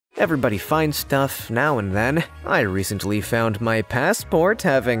Everybody finds stuff now and then. I recently found my passport,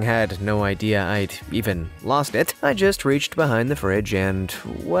 having had no idea I'd even lost it. I just reached behind the fridge and,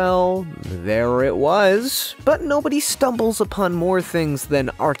 well, there it was. But nobody stumbles upon more things than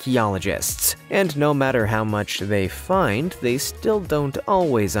archaeologists. And no matter how much they find, they still don't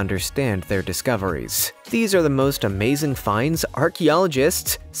always understand their discoveries. These are the most amazing finds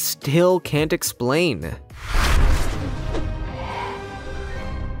archaeologists still can't explain.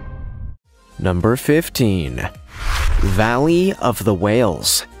 Number 15. Valley of the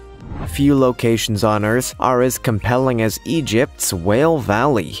Whales. Few locations on Earth are as compelling as Egypt's Whale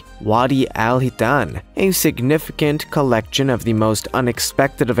Valley, Wadi al-Hitan, a significant collection of the most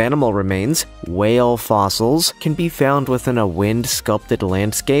unexpected of animal remains. Whale fossils can be found within a wind-sculpted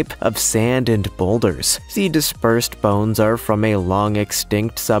landscape of sand and boulders. The dispersed bones are from a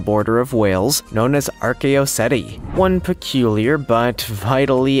long-extinct suborder of whales known as Archaeoceti. One peculiar but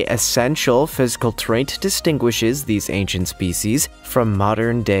vitally essential physical trait distinguishes these ancient species from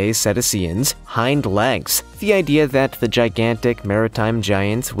modern-day cetaceans: hind legs. The idea that the gigantic maritime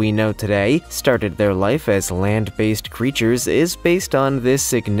giants we know today started their life as land-based creatures is based on this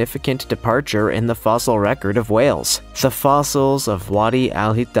significant departure in the fossil record of whales. The fossils of Wadi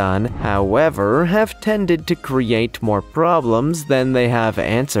al-Hitan, however, have tended to create more problems than they have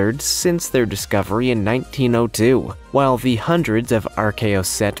answered since their discovery in 1902. While the hundreds of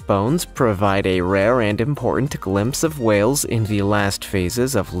Archaeocet bones provide a rare and important glimpse of whales in the last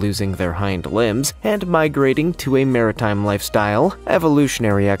phases of losing their hind limbs and migrating to a maritime lifestyle,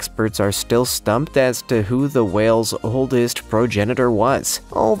 evolutionary experts are still stumped as to who the whale's oldest progenitor was.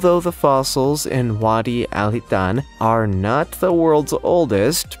 Although the fossils in Wadi al-Hitan are not the world's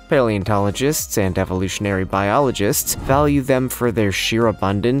oldest, paleontologists and evolutionary biologists value them for their sheer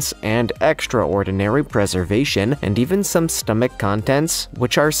abundance and extraordinary preservation, and even some stomach contents,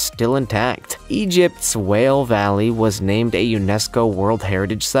 which are still intact. Egypt's Whale Valley was named a UNESCO World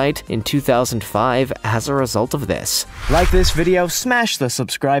Heritage Site in 2005 as a result of this. Like this video, smash the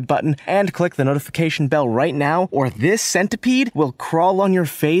subscribe button, and click the notification bell right now, or this centipede will crawl on your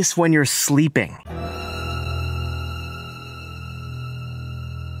face when you're sleeping.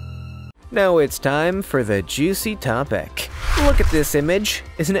 Now it's time for the juicy topic. Look at this image.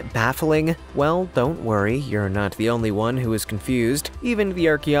 Isn't it baffling? Well, don't worry, you're not the only one who is confused. Even the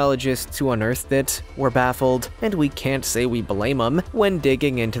archaeologists who unearthed it were baffled, and we can't say we blame them. When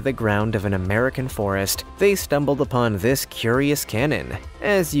digging into the ground of an American forest, they stumbled upon this curious cannon.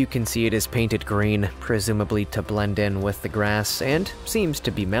 As you can see, it is painted green, presumably to blend in with the grass, and seems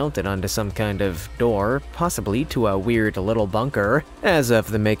to be mounted onto some kind of door, possibly to a weird little bunker. As of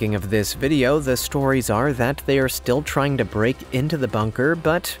the making of this video, the stories are that they are still trying to break into the bunker,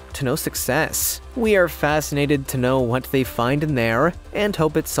 but to no success. We are fascinated to know what they find in there, and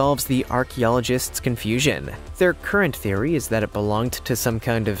hope it solves the archaeologists' confusion. Their current theory is that it belonged to some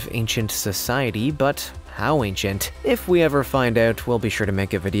kind of ancient society, but how ancient? If we ever find out, we'll be sure to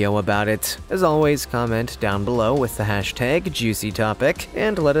make a video about it. As always, comment down below with the hashtag #JuicyTopic,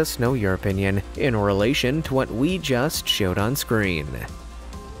 and let us know your opinion in relation to what we just showed on screen.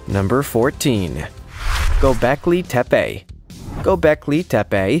 Number 14. Göbekli Tepe. Göbekli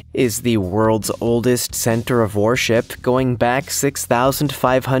Tepe is the world's oldest center of worship, going back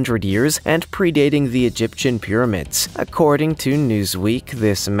 6,500 years and predating the Egyptian pyramids. According to Newsweek,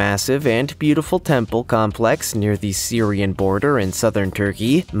 this massive and beautiful temple complex near the Syrian border in southern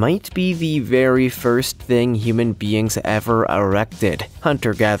Turkey might be the very first thing human beings ever erected.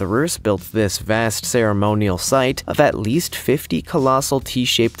 Hunter-gatherers built this vast ceremonial site of at least 50 colossal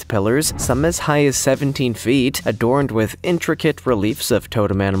T-shaped pillars, some as high as 17 feet, adorned with intricate reliefs of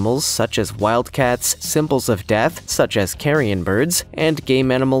totem animals such as wildcats, symbols of death such as carrion birds, and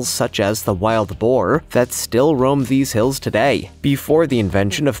game animals such as the wild boar that still roam these hills today. Before the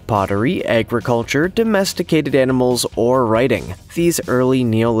invention of pottery, agriculture, domesticated animals, or writing, these early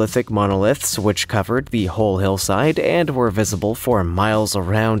Neolithic monoliths, which covered the whole hillside and were visible for miles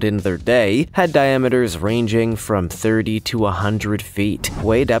around in their day, had diameters ranging from 30 to 100 feet,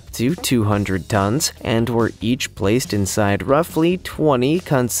 weighed up to 200 tons, and were each placed inside roughly 20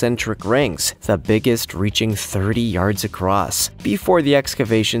 concentric rings, the biggest reaching 30 yards across. Before the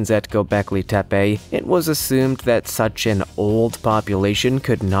excavations at Göbekli Tepe, it was assumed that such an old population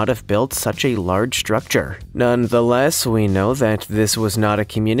could not have built such a large structure. Nonetheless, we know that this was not a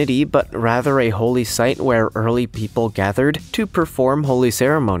community, but rather a holy site where early people gathered to perform holy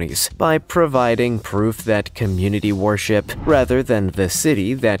ceremonies. By providing proof that community worship, rather than the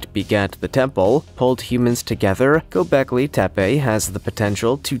city that begat the temple, pulled humans together, Göbekli Tepe has the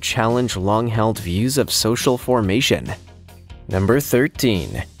potential to challenge long-held views of social formation. Number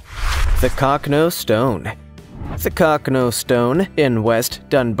 13. The Cocknow Stone. The Cocknow Stone in West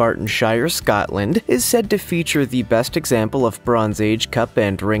Dunbartonshire, Scotland, is said to feature the best example of Bronze Age cup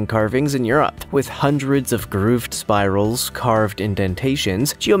and ring carvings in Europe, with hundreds of grooved spirals, carved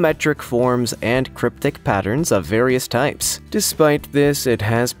indentations, geometric forms, and cryptic patterns of various types. Despite this, it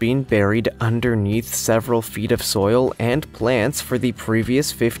has been buried underneath several feet of soil and plants for the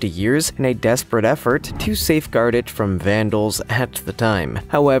previous 50 years in a desperate effort to safeguard it from vandals at the time.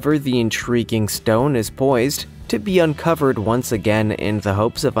 However, the intriguing stone is poised to be uncovered once again in the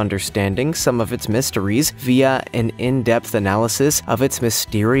hopes of understanding some of its mysteries via an in-depth analysis of its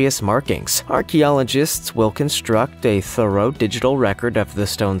mysterious markings. Archaeologists will construct a thorough digital record of the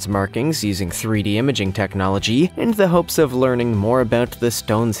stone's markings using 3D imaging technology in the hopes of learning more about the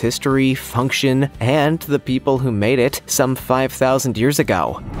stone's history, function, and the people who made it some 5,000 years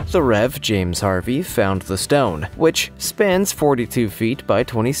ago. The Rev. James Harvey found the stone, which spans 42 feet by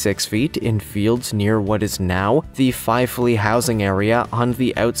 26 feet in fields near what is now the Fiveley housing area on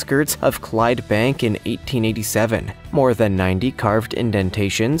the outskirts of Clydebank in 1887. More than 90 carved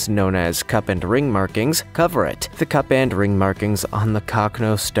indentations, known as cup and ring markings, cover it. The cup and ring markings on the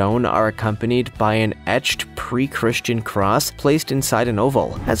Cocknow Stone are accompanied by an etched pre-Christian cross placed inside an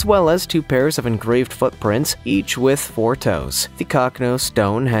oval, as well as 2 pairs of engraved footprints, each with 4 toes. The Cocknow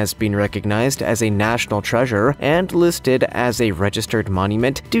Stone has been recognized as a national treasure and listed as a registered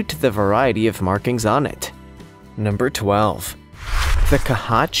monument due to the variety of markings on it. Number 12. The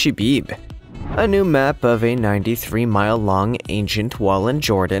Kahat Shibib. A new map of a 93-mile-long ancient wall in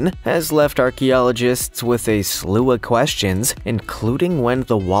Jordan has left archaeologists with a slew of questions, including when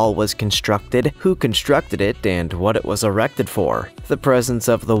the wall was constructed, who constructed it, and what it was erected for. The presence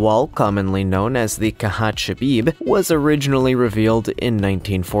of the wall, commonly known as the Kahat Shibib, was originally revealed in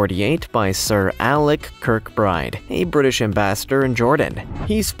 1948 by Sir Alec Kirkbride, a British ambassador in Jordan.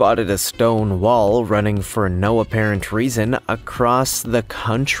 He spotted a stone wall running for no apparent reason across the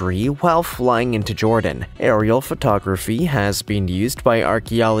country while flying into Jordan. Aerial photography has been used by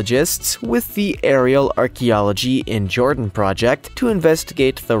archaeologists with the Aerial Archaeology in Jordan project to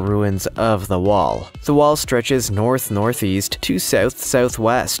investigate the ruins of the wall. The wall stretches north-northeast to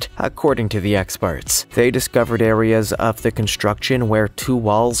south-southwest, according to the experts. They discovered areas of the construction where 2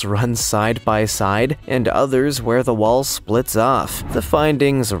 walls run side by side and others where the wall splits off. The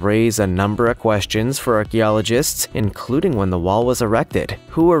findings raise a number of questions for archaeologists, including when the wall was erected,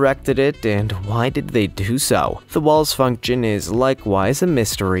 who erected it, and why did they do so? The wall's function is likewise a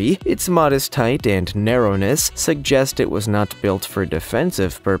mystery. Its modest height and narrowness suggest it was not built for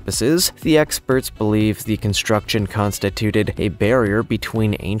defensive purposes. The experts believe the construction constituted a barrier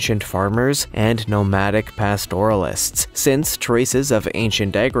between ancient farmers and nomadic pastoralists, since traces of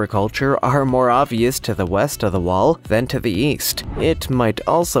ancient agriculture are more obvious to the west of the wall than to the east. It might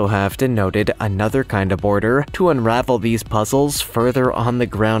also have denoted another kind of border. To unravel these puzzles, further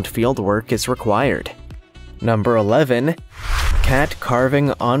on-the-ground fieldwork is required. Number 11. Cat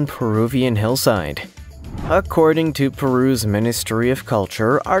carving on Peruvian hillside. According to Peru's Ministry of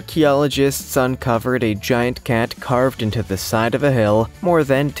Culture, archaeologists uncovered a giant cat carved into the side of a hill more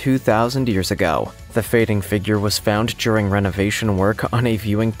than 2,000 years ago. The fading figure was found during renovation work on a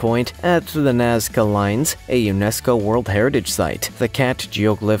viewing point at the Nazca Lines, a UNESCO World Heritage Site. The cat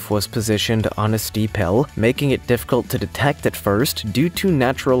geoglyph was positioned on a steep hill, making it difficult to detect at first due to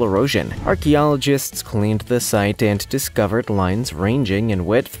natural erosion. Archaeologists cleaned the site and discovered lines ranging in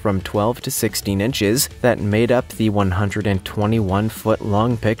width from 12 to 16 inches that made up the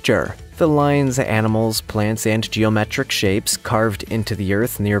 121-foot-long picture. The lines, animals, plants, and geometric shapes carved into the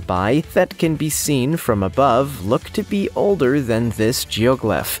earth nearby that can be seen from above look to be older than this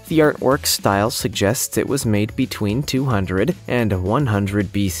geoglyph. The artwork style suggests it was made between 200 and 100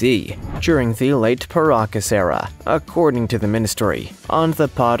 BC, during the late Paracas era, according to the ministry. On the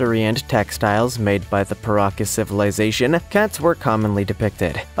pottery and textiles made by the Paracas civilization, cats were commonly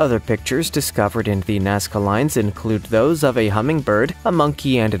depicted. Other pictures discovered in the Nazca Lines include those of a hummingbird, a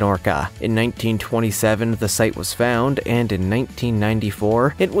monkey, and an orca. In 1927, the site was found, and in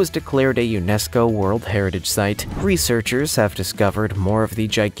 1994, it was declared a UNESCO World Heritage Site. Researchers have discovered more of the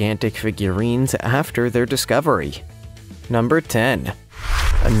gigantic figurines after their discovery. Number 10.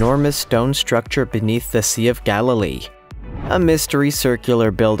 Enormous stone structure beneath the Sea of Galilee. A mystery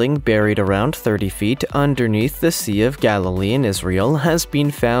circular building buried around 30 feet underneath the Sea of Galilee in Israel has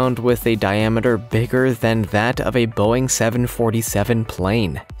been found with a diameter bigger than that of a Boeing 747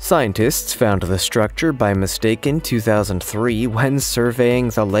 plane. Scientists found the structure by mistake in 2003 when surveying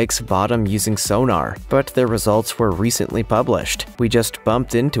the lake's bottom using sonar, but their results were recently published. "We just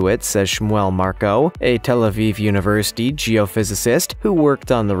bumped into it," says Shmuel Marco, a Tel Aviv University geophysicist who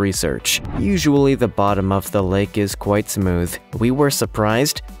worked on the research. "Usually the bottom of the lake is quite smooth. We were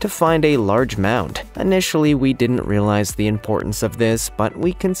surprised to find a large mound. Initially, we didn't realize the importance of this, but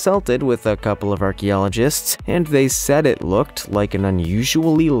we consulted with a couple of archaeologists, and they said it looked like an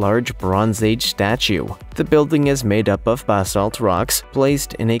unusually large Bronze Age statue. The building is made up of basalt rocks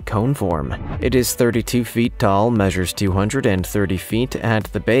placed in a cone form. It is 32 feet tall, measures 230 feet at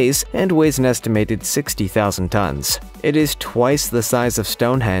the base, and weighs an estimated 60,000 tons. It is twice the size of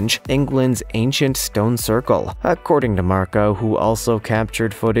Stonehenge, England's ancient stone circle. According to Marco, who also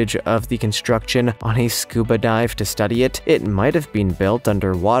captured footage of the construction on a scuba dive to study it, it might have been built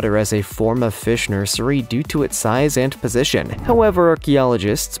underwater as a form of fish nursery due to its size and position. However,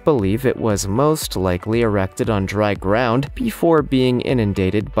 archaeologists believe it was most likely erected on dry ground before being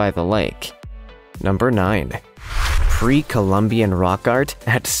inundated by the lake. Number 9. Pre-Columbian rock art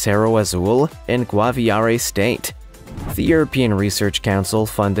at Cerro Azul in Guaviare State. The European Research Council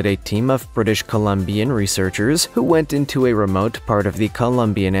funded a team of British Columbian researchers who went into a remote part of the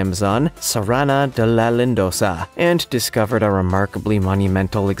Colombian Amazon, Serrana de la Lindosa, and discovered a remarkably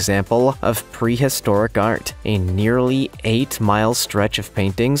monumental example of prehistoric art, a nearly 8-mile stretch of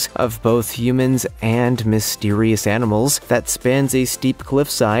paintings of both humans and mysterious animals that spans a steep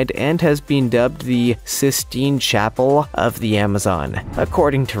cliffside and has been dubbed the Sistine Chapel of the Amazon.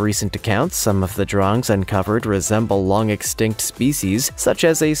 According to recent accounts, some of the drawings uncovered resemble long-extinct species such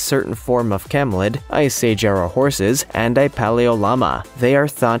as a certain form of camelid, Ice Age-era horses, and a paleolama. They are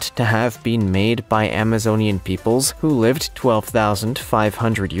thought to have been made by Amazonian peoples who lived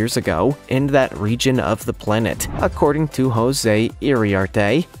 12,500 years ago in that region of the planet, according to Jose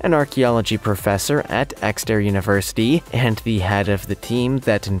Iriarte, an archaeology professor at Exeter University and the head of the team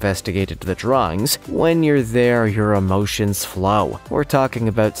that investigated the drawings. "When you're there, your emotions flow. We're talking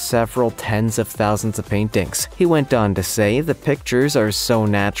about several tens of thousands of paintings." He went on to say, "The pictures are so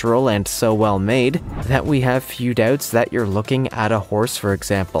natural and so well made that we have few doubts that you're looking at a horse, for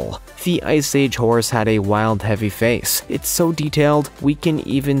example. The Ice Age horse had a wild, heavy face. It's so detailed, we can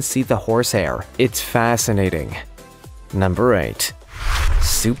even see the horsehair. It's fascinating." Number 8.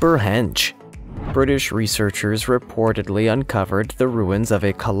 Superhenge. British researchers reportedly uncovered the ruins of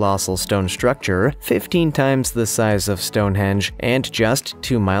a colossal stone structure 15 times the size of Stonehenge and just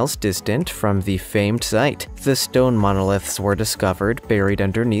 2 miles distant from the famed site. The stone monoliths were discovered buried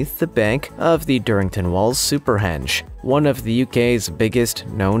underneath the bank of the Durrington Walls Superhenge, one of the UK's biggest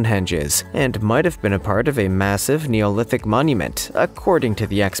known henges, and might have been a part of a massive Neolithic monument, according to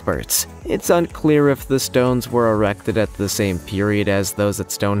the experts. It's unclear if the stones were erected at the same period as those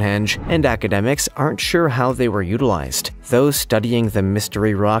at Stonehenge, and academics aren't sure how they were utilized. Those studying the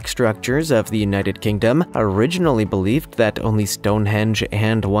mystery rock structures of the United Kingdom originally believed that only Stonehenge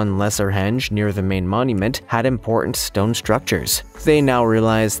and one lesser henge near the main monument had important stone structures. They now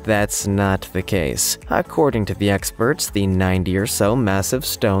realize that's not the case. According to the experts, the 90 or so massive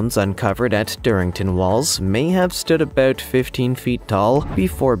stones uncovered at Durrington Walls may have stood about 15 feet tall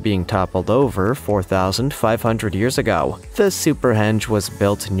before being toppled over 4,500 years ago. The Superhenge was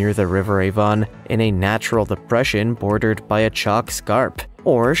built near the River Avon in a natural depression bordered by a chalk scarp,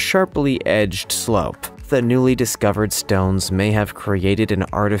 or sharply edged slope. The newly discovered stones may have created an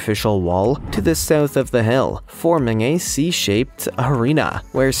artificial wall to the south of the hill, forming a C-shaped arena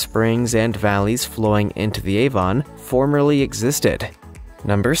where springs and valleys flowing into the Avon formerly existed.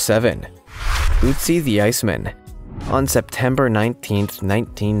 Number 7. Ötzi the Iceman. On September 19,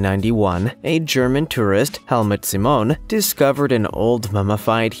 1991, a German tourist, Helmut Simon, discovered an old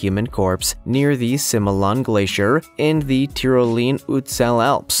mummified human corpse near the Similon Glacier in the Tyrolean Ötztal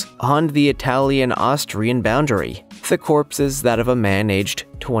Alps, on the Italian-Austrian boundary. The corpse is that of a man aged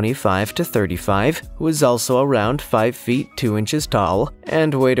 25 to 35, who was also around 5 feet 2 inches tall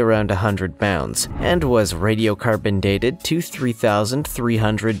and weighed around 100 pounds, and was radiocarbon dated to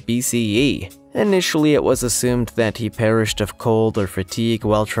 3300 BCE. Initially, it was assumed that he perished of cold or fatigue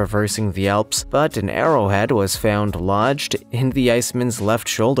while traversing the Alps, but an arrowhead was found lodged in the Iceman's left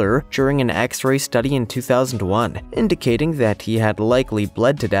shoulder during an X-ray study in 2001, indicating that he had likely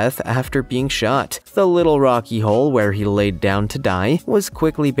bled to death after being shot. The little rocky hole where he laid down to die was quickly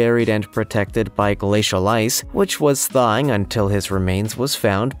quickly buried and protected by glacial ice, which was thawing until his remains was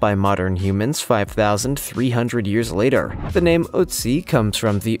found by modern humans 5,300 years later. The name Ötzi comes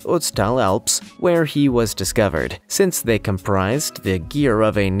from the Ötztal Alps, where he was discovered. Since they comprised the gear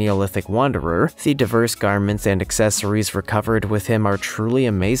of a Neolithic wanderer, the diverse garments and accessories recovered with him are truly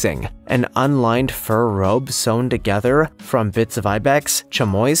amazing. An unlined fur robe sewn together from bits of ibex,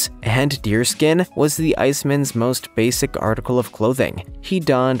 chamois, and deerskin was the Iceman's most basic article of clothing. He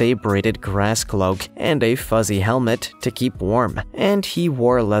donned a braided grass cloak and a fuzzy helmet to keep warm, and he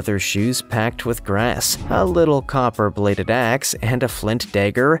wore leather shoes packed with grass. A little copper-bladed axe and a flint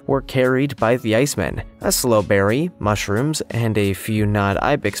dagger were carried by the Iceman. A sloe berry, mushrooms, and a few gnawed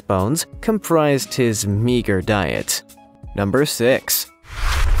ibex bones comprised his meager diet. Number 6.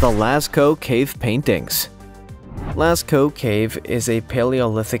 The Lascaux Cave Paintings. Lascaux Cave is a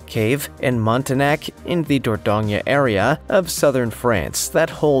Paleolithic cave in Montignac in the Dordogne area of southern France that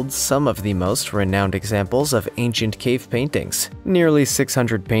holds some of the most renowned examples of ancient cave paintings. Nearly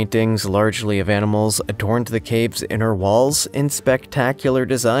 600 paintings, largely of animals, adorned the cave's inner walls in spectacular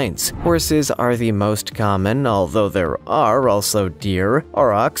designs. Horses are the most common, although there are also deer,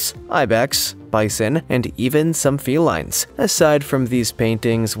 aurochs, ibex, bison, and even some felines. Aside from these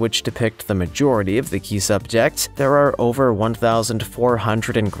paintings, which depict the majority of the key subjects, there are over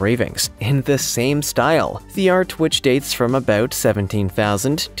 1,400 engravings in the same style. The art, which dates from about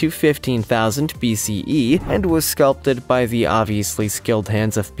 17,000 to 15,000 BCE and was sculpted by the obviously skilled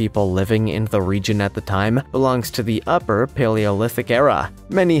hands of people living in the region at the time, belongs to the Upper Paleolithic era.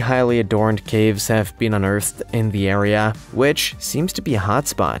 Many highly adorned caves have been unearthed in the area, which seems to be a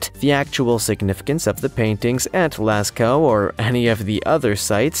hotspot. The actual significance of the paintings at Lascaux or any of the other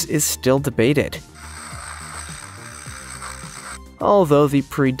sites is still debated, although the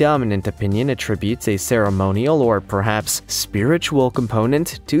predominant opinion attributes a ceremonial or perhaps spiritual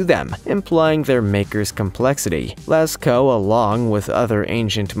component to them, implying their maker's complexity. Lascaux, along with other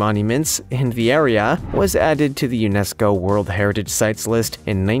ancient monuments in the area, was added to the UNESCO World Heritage Sites list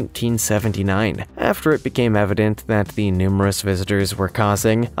in 1979, after it became evident that the numerous visitors were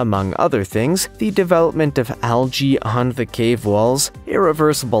causing, among other things, the development of algae on the cave walls,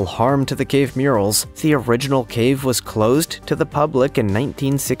 irreversible harm to the cave murals. The original cave was closed to the public in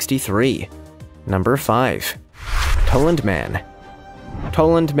 1963. Number 5. Toland Man.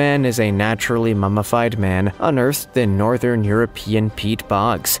 Toland Man is a naturally mummified man unearthed in northern European peat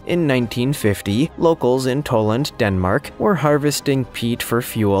bogs. In 1950, locals in Toland, Denmark, were harvesting peat for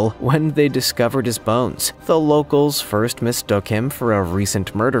fuel when they discovered his bones. The locals first mistook him for a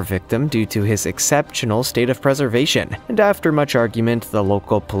recent murder victim due to his exceptional state of preservation, and after much argument, the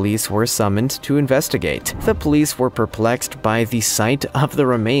local police were summoned to investigate. The police were perplexed by the sight of the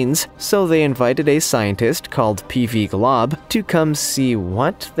remains, so they invited a scientist called P.V. Glob to come see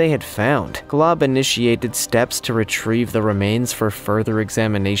what they had found. Glob initiated steps to retrieve the remains for further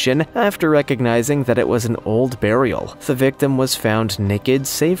examination after recognizing that it was an old burial. The victim was found naked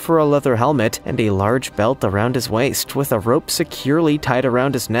save for a leather helmet and a large belt around his waist with a rope securely tied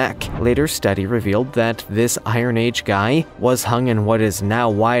around his neck. Later study revealed that this Iron Age guy was hung in what is now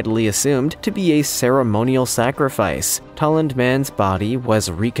widely assumed to be a ceremonial sacrifice. Toland Man's body was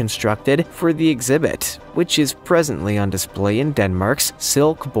reconstructed for the exhibit, which is presently on display in Denmark's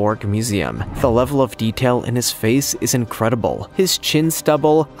Silkeborg Museum. The level of detail in his face is incredible. His chin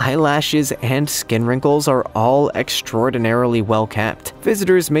stubble, eyelashes, and skin wrinkles are all extraordinarily well kept.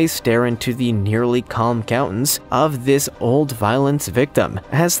 Visitors may stare into the nearly calm countenance of this old violence victim,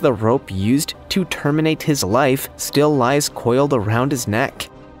 as the rope used to terminate his life still lies coiled around his neck.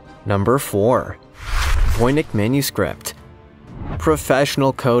 Number 4. Voynich Manuscript.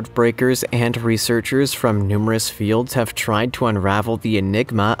 Professional code breakers and researchers from numerous fields have tried to unravel the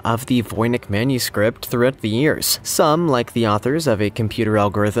enigma of the Voynich manuscript throughout the years. Some, like the authors of a computer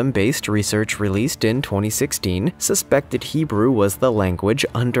algorithm-based research released in 2016, suspected Hebrew was the language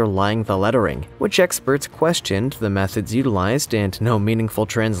underlying the lettering, which experts questioned the methods utilized and no meaningful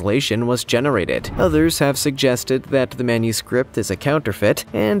translation was generated. Others have suggested that the manuscript is a counterfeit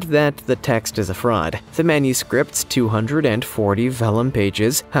and that the text is a fraud. The manuscript's 240 vellum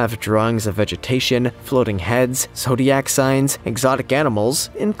pages have drawings of vegetation, floating heads, zodiac signs, exotic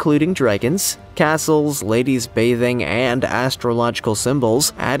animals, including dragons, castles, ladies bathing, and astrological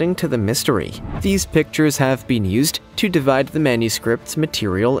symbols, adding to the mystery. These pictures have been used to divide the manuscript's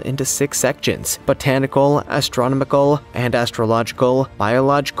material into 6 sections: botanical, astronomical, and astrological,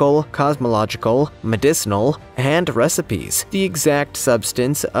 biological, cosmological, medicinal, and recipes. The exact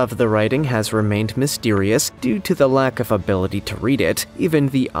substance of the writing has remained mysterious due to the lack of ability to read it. Even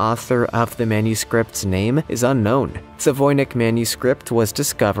the author of the manuscript's name is unknown. The Voynich manuscript was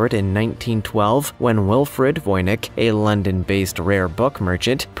discovered in 1912 when Wilfrid Voynich, a London-based rare book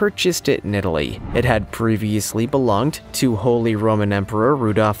merchant, purchased it in Italy. It had previously belonged to Holy Roman Emperor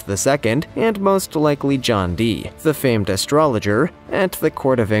Rudolph II and most likely John Dee, the famed astrologer, at the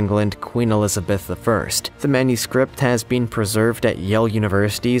court of England Queen Elizabeth I. The manuscript has been preserved at Yale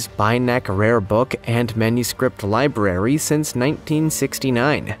University's Beinecke Rare Book and Manuscript Library since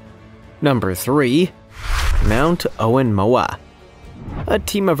 1969. Number 3. Mount Owen Moa. A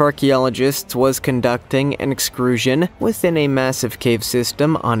team of archaeologists was conducting an excursion within a massive cave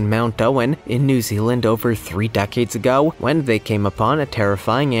system on Mount Owen in New Zealand over 3 decades ago when they came upon a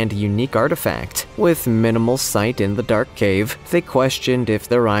terrifying and unique artifact. With minimal sight in the dark cave, they questioned if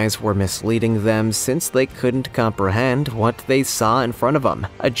their eyes were misleading them since they couldn't comprehend what they saw in front of them.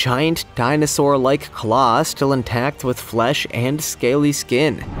 A giant dinosaur-like claw still intact with flesh and scaly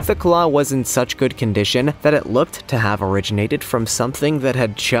skin. The claw was in such good condition that it looked to have originated from something that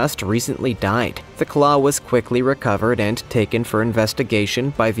had just recently died. The claw was quickly recovered and taken for investigation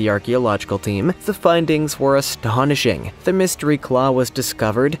by the archaeological team. The findings were astonishing. The mystery claw was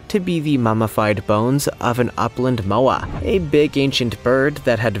discovered to be the mummified bones of an upland moa, a big ancient bird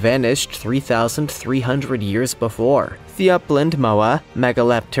that had vanished 3,300 years before. The upland moa,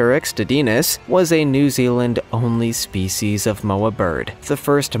 Megalepteryx dedinus, was a New Zealand-only species of moa bird. The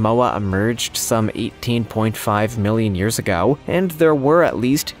first moa emerged some 18.5 million years ago, and there were at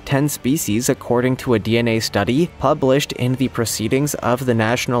least 10 species according to a DNA study published in the Proceedings of the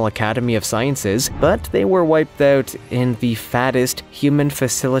National Academy of Sciences, but they were wiped out in the fattest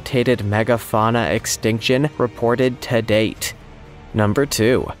human-facilitated megafauna extinction reported to date. Number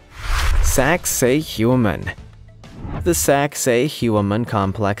 2. Sacsayhuaman. The Sacsayhuaman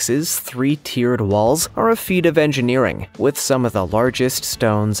complex's 3-tiered walls are a feat of engineering, with some of the largest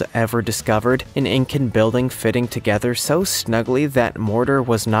stones ever discovered, an Incan building fitting together so snugly that mortar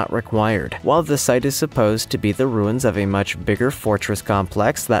was not required. While the site is supposed to be the ruins of a much bigger fortress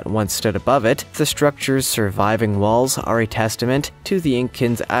complex that once stood above it, the structure's surviving walls are a testament to the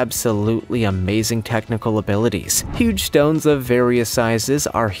Incans' absolutely amazing technical abilities. Huge stones of various sizes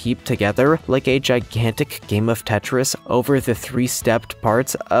are heaped together like a gigantic game of Tetris over the 3-stepped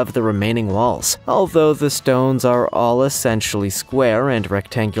parts of the remaining walls. Although the stones are all essentially square and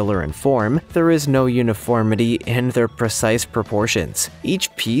rectangular in form, there is no uniformity in their precise proportions.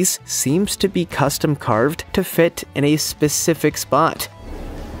 Each piece seems to be custom carved to fit in a specific spot,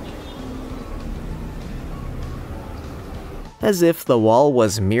 as if the wall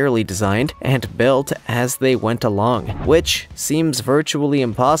was merely designed and built as they went along, which seems virtually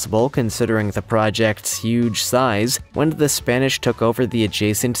impossible considering the project's huge size. When the Spanish took over the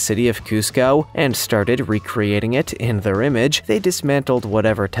adjacent city of Cusco and started recreating it in their image, they dismantled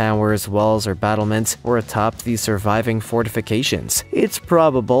whatever towers, walls, or battlements were atop the surviving fortifications. It's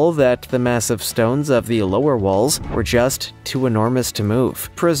probable that the massive stones of the lower walls were just too enormous to move,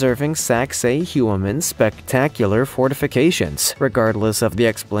 preserving Sacsayhuaman's spectacular fortifications. Regardless of the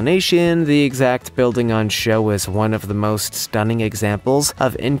explanation, the exact building on show is one of the most stunning examples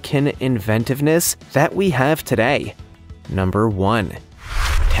of Incan inventiveness that we have today. Number 1.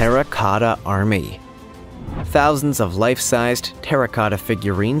 Terracotta Army. Thousands of life-sized terracotta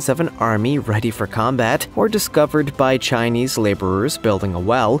figurines of an army ready for combat were discovered by Chinese laborers building a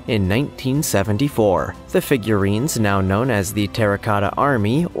well in 1974. The figurines, now known as the Terracotta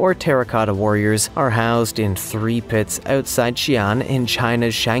Army or Terracotta Warriors, are housed in 3 pits outside Xi'an in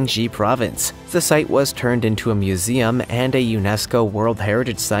China's Shaanxi province. The site was turned into a museum and a UNESCO World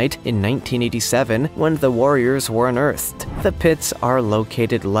Heritage Site in 1987 when the warriors were unearthed. The pits are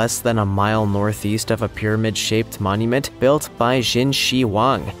located less than a mile northeast of a pyramid-shaped monument built by Jin Shi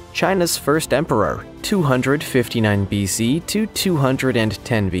Huang, China's first emperor, 259 BC to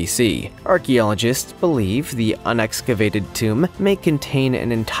 210 BC. Archaeologists believe the unexcavated tomb may contain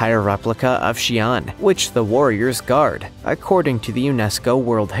an entire replica of Xi'an, which the warriors guard, according to the UNESCO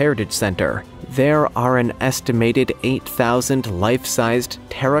World Heritage Center. There are an estimated 8,000 life-sized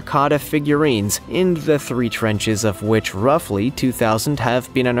terracotta figurines in the 3 trenches, of which roughly 2,000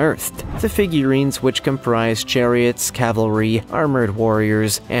 have been unearthed. The figurines, which comprise chariots, cavalry, armored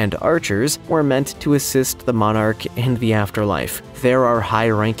warriors, and archers, were meant to assist the monarch in the afterlife. There are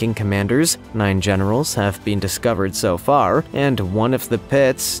high-ranking commanders, 9 generals have been discovered so far, and one of the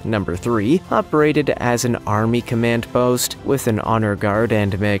pits, number 3, operated as an army command post with an honor guard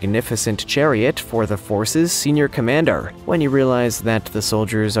and magnificent chariot it for the force's senior commander. When you realize that the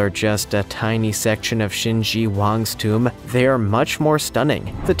soldiers are just a tiny section of Shinji Wang's tomb, they are much more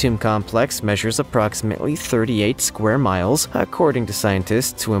stunning. The tomb complex measures approximately 38 square miles, according to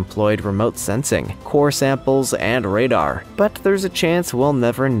scientists who employed remote sensing, core samples, and radar. But there's a chance we'll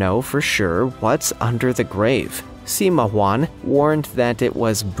never know for sure what's under the grave. Sima Huan warned that it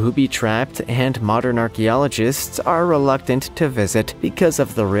was booby-trapped, and modern archaeologists are reluctant to visit because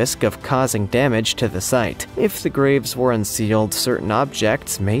of the risk of causing damage to the site. If the graves were unsealed, certain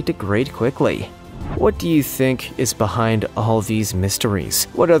objects may degrade quickly. What do you think is behind all these mysteries?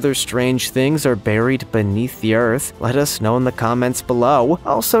 What other strange things are buried beneath the earth? Let us know in the comments below.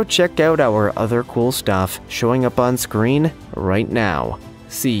 Also, check out our other cool stuff showing up on screen right now.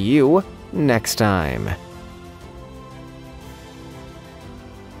 See you next time.